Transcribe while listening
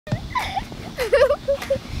I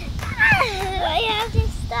have to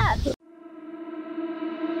stop.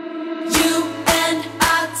 You and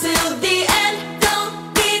I till the end. Don't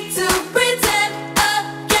need to pretend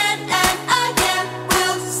again and again.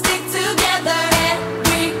 We'll stick together.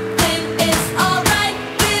 Everything is alright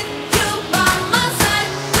with you by my side.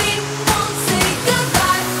 We won't say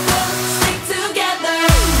goodbye. We'll stick together.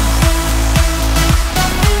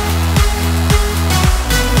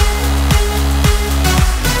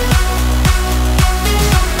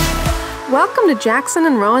 Welcome to Jackson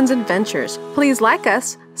and Rowen's Adventures. Please like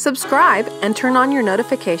us, subscribe, and turn on your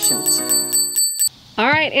notifications. All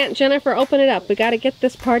right, Aunt Jennifer, open it up. We got to get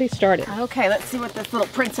this party started. Okay, let's see what this little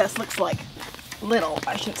princess looks like. Little,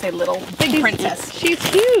 I shouldn't say little, big princess. She's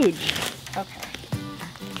huge. Okay. I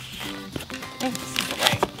think this is the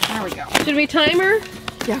way. There we go. Should we time her?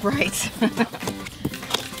 Yeah, right.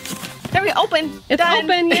 There we go, open. It's Done.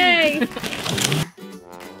 open, yay!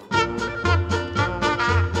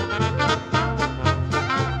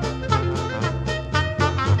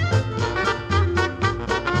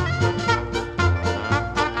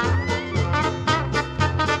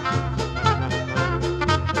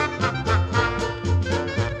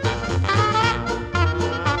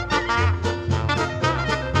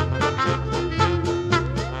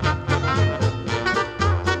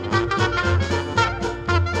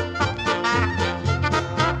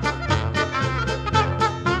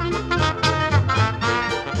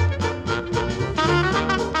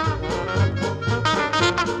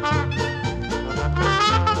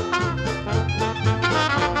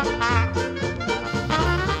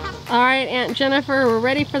 All right, Aunt Jennifer, we're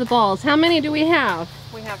ready for the balls. How many do we have?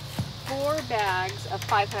 We have 4 bags of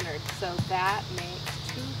 500, so that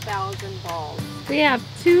makes 2,000 balls. We have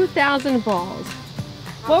 2,000 balls.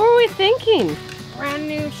 What were we thinking? Brand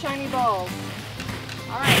new shiny balls.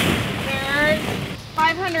 All right, there's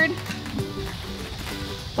 500.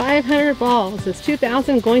 500 balls. Is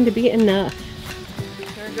 2,000 going to be enough?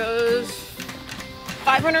 There goes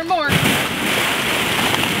 500 more.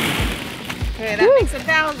 Okay, that Woo. makes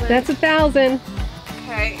 1,000. That's 1,000.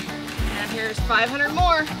 Okay, and here's 500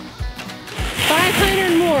 more.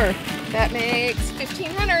 500 more. That makes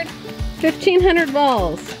 1,500. 1,500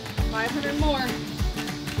 balls. 500 more.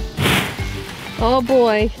 Oh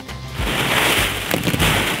boy.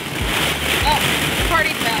 Oh,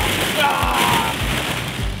 party fell. Ah!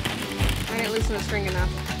 I didn't loosen the string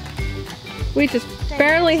enough. We just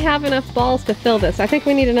barely have enough balls to fill this. I think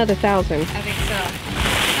we need another 1,000. I think so.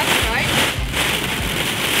 That's right.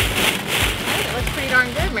 I think it looks pretty darn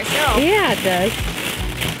good myself. Yeah, it does.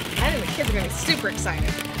 I think the kids are going to be super excited.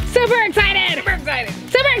 Super excited! Super excited.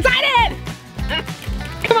 Super excited!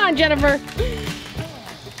 Come on, Jennifer.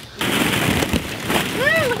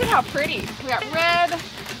 Look at how pretty. We got red,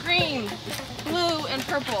 green, blue, and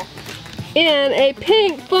purple. In a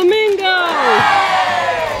pink flamingo!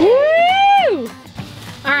 Woo!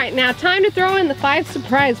 All right, now time to throw in the 5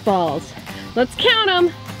 surprise balls. Let's count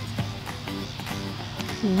them.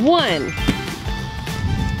 1,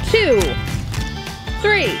 2,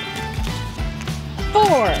 3,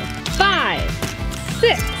 4, 5,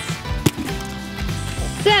 6,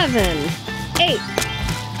 7, 8,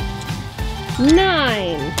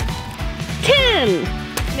 9, 10.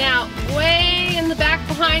 Now, way in the back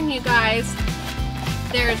behind you guys,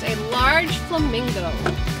 there's a large flamingo.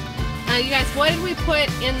 Now, you guys, what did we put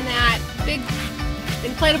in that big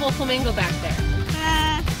inflatable flamingo back there?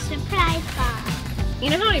 Surprise ball. You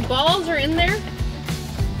know how many balls are in there?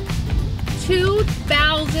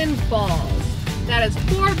 2,000 balls. That is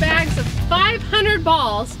 4 bags of 500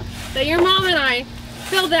 balls that your mom and I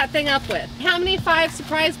filled that thing up with. How many 5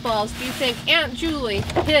 surprise balls do you think Aunt Julie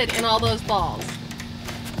hid in all those balls?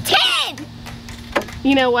 10!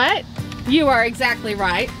 You know what? You are exactly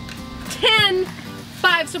right. 10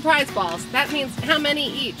 5 surprise balls. That means how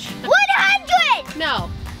many each? 100! No.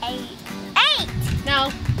 8. No.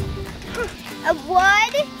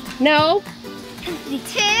 1, No. 2,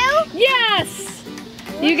 Yes!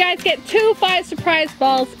 You guys get 2 5 surprise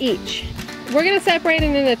balls each. We're gonna separate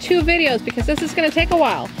it into 2 videos because this is gonna take a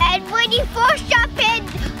while. and when you first jump in,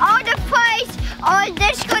 all the prize are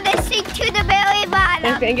just gonna sink to the very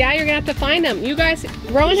bottom. And yeah, you're gonna have to find them. You guys,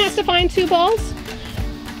 Rowen has to find 2 balls.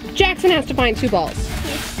 Jackson has to find 2 balls.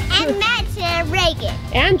 And Madison and Reagan.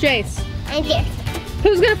 And Jace. And Jason.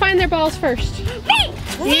 Who's gonna find their balls first? Me!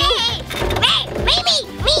 Me! Me!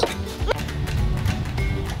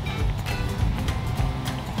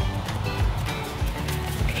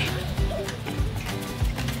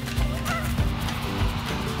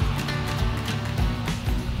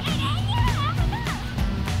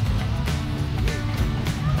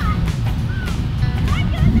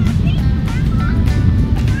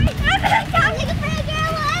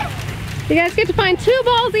 You guys get to find 2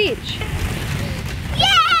 balls each. Yeah!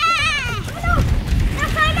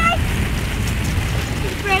 That's so nice.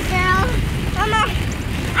 Great girl. Mama,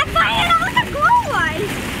 I found all the glow ones.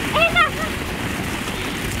 And I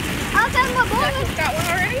found my ball. Got one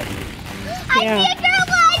already? I see a girl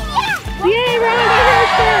one. Yeah. Yay, Rowan got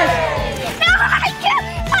hers first. No, I can't.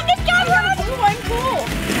 I just got one. Blue one, cool.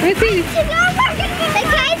 Let me see. The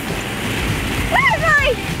guys, where are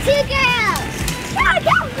my 2 girls? No, I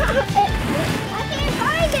can't find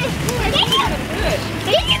it.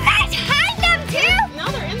 Did you guys hide them too? No,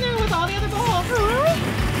 they're in there with all the other balls. Oh, really?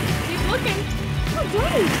 Keep looking. Oh,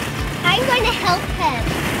 dang. I'm going to help him.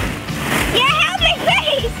 Yeah, help me,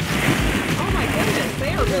 please. Oh my goodness,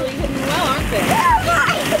 they are really hidden well, aren't they? Oh,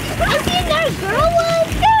 my. I see there's girl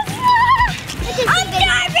ones. I'm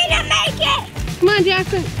starving to make it. Come on,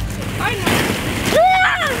 Jackson. Find one.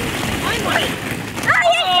 Find one. Oh,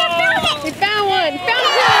 yes, I found it. We found one. Found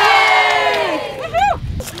 2. Yay!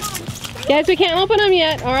 Guys, we can't open them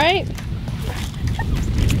yet, all right?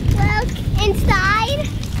 Look inside.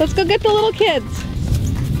 Let's go get the little kids.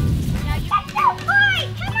 That's so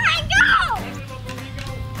fun. Come on, go.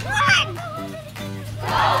 One.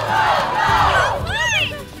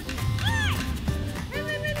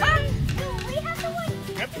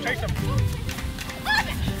 Yep, take them.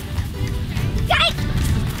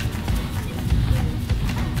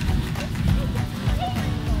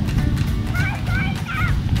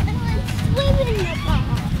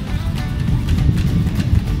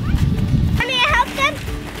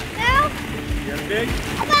 Big?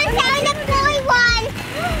 I'm going down the boy one.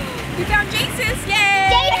 You found Jace's,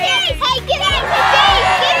 yay! Jace, hey, give that to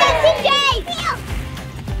Jace. Give that to Jace.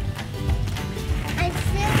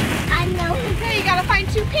 I know. Okay, you gotta find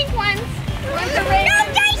 2 pink ones. One's the No, red.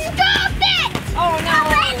 Jace, stop it. Oh no.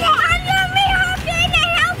 I'm going to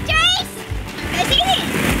help Jace. Is he?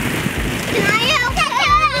 Can I help him?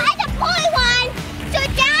 I'm the boy one. So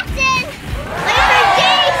Jackson, wait for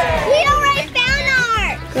Jace. We already found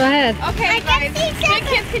ours. Go ahead. Okay, guys, big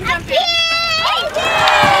kids can jump in. I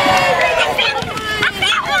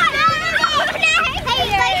found one. Hey,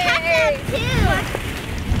 I have them too.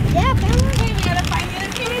 Yeah, I found one. Okay, we gotta find the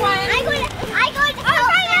other pink one. I go to help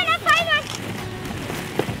them. I find one.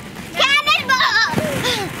 Cannonball.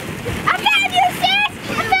 I found you, sis.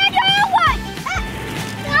 I found your own one.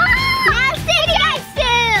 Now sit guys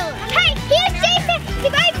still. Hey, here's Jason.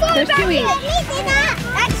 Give my phone There's 2 each.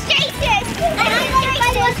 That's Jason's. And I like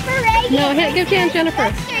my one for Reagan. No, give to Aunt Jennifer.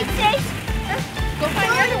 That's Jason's. Go find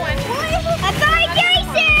the other one. I found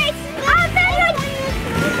Jason's. I found one.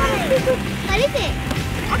 What is it?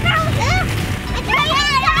 I found it.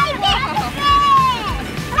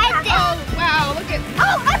 Oh, wow, look at.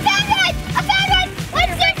 Oh, I found one.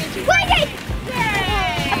 What's this? What is it?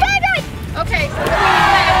 I found one. Okay, so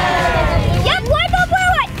Yep, one more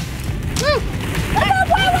blue one. One more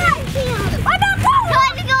blue one. One more blue one.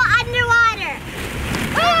 Time to go underwater.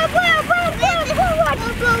 Blue one.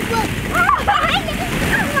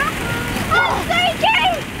 Oh, thank you.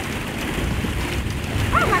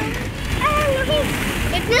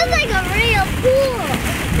 It feels like a real pool.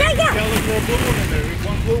 There you go. Tell us for a blue one in there. There's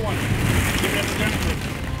 1 blue one. Give that to Jennifer.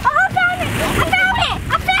 Oh, I found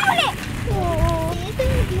it.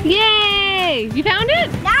 Yay! You found it?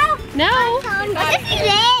 No. No. This is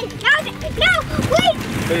it. No, wait.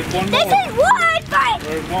 There's 1 This more. is wood, but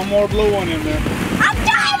There's 1 more blue one in there. I'm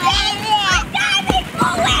diving.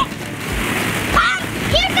 Pull it.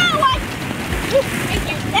 Here's that one.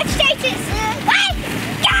 Let's chase this. Hey,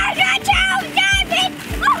 diving.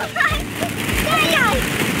 Oh my.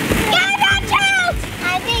 Diving.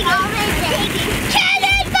 I'm digging.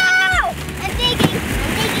 Cannonball. I'm digging.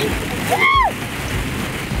 Woo.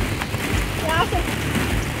 Awesome.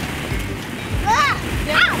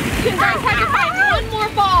 you guys have to find 1 more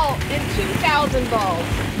ball in 2,000 balls.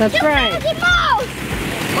 That's right. 2,000 balls.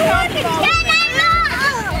 2,000 balls.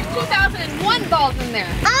 Cannonball. There's 2,001 balls in there.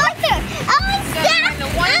 I see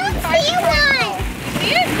one. You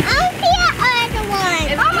see it? I see another one.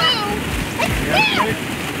 It's blue. It's blue.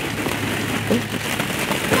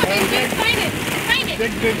 Come on, baby, find it. Find it.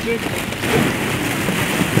 Dig.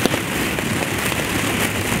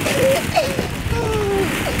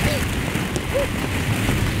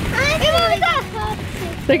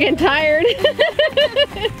 They're getting tired.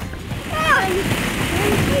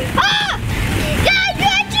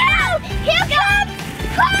 Here comes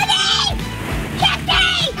Cody! Kitty!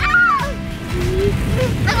 Oh!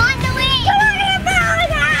 I'm on the wing! Come on,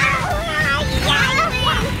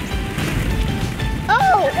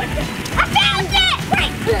 oh! I found it!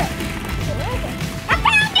 Wait! I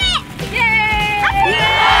found it! Yay!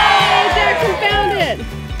 Jackson found it.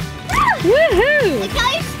 Woo!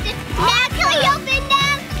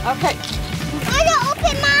 Okay. I'm gonna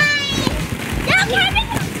open mine. No, Kevin.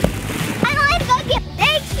 I'm going to go get.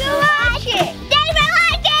 Thanks for watching. Thanks for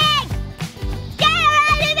watching.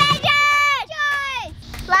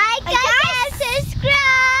 Like us and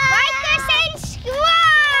subscribe. Like us and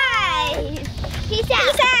subscribe. Peace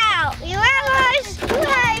out. We love our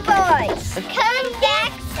Hi Boys. Come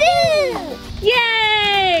back soon.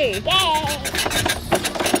 Yay! Yay.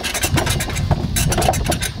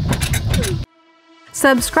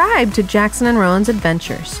 Subscribe to Jackson and Rowan's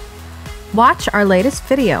Adventures. Watch our latest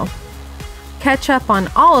video. Catch up on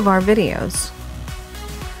all of our videos.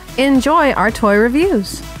 Enjoy our toy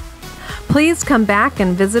reviews. Please come back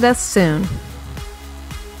and visit us soon.